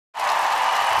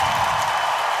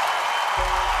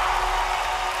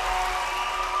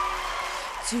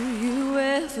Do you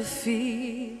ever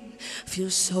feel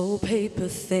so paper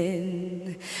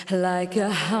thin, like a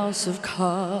house of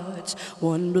cards,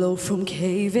 one blow from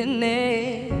caving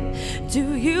in?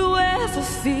 Do you ever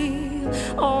feel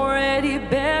already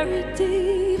buried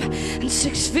deep, and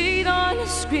 6 feet under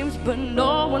screams, but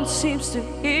no one seems to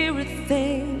hear a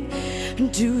thing?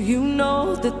 Do you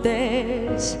know that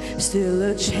there's still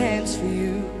a chance for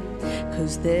you,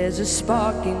 'cause there's a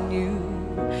spark in you?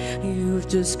 You've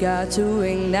just got to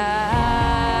ignite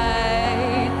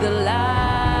the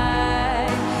light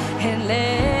and let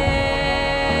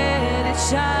it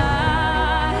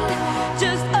shine.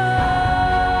 Just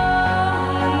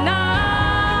on the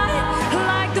night,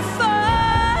 like the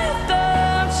 4th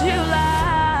of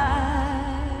July.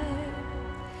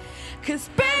 'Cause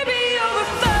baby, you're a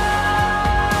firework.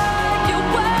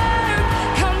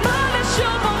 Come on and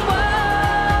show them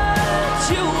what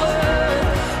you were.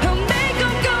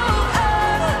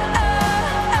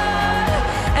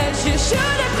 You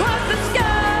shoot across the sky.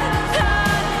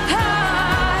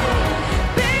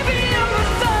 Baby, you're a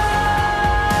firework.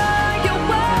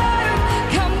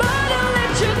 Come on and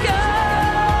let your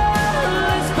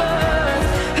colors burn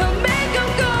and make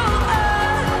them go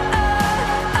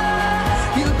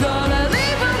You're gonna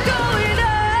leave them going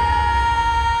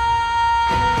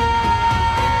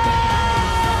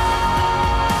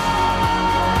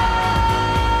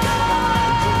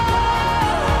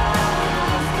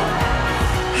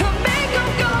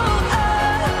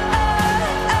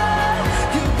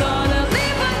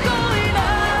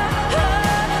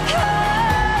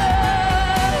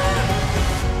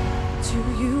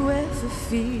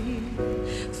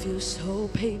feel so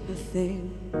paper thin,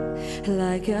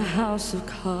 like a house of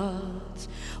cards,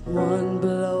 one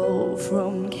blow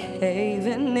from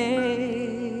caving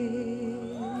in.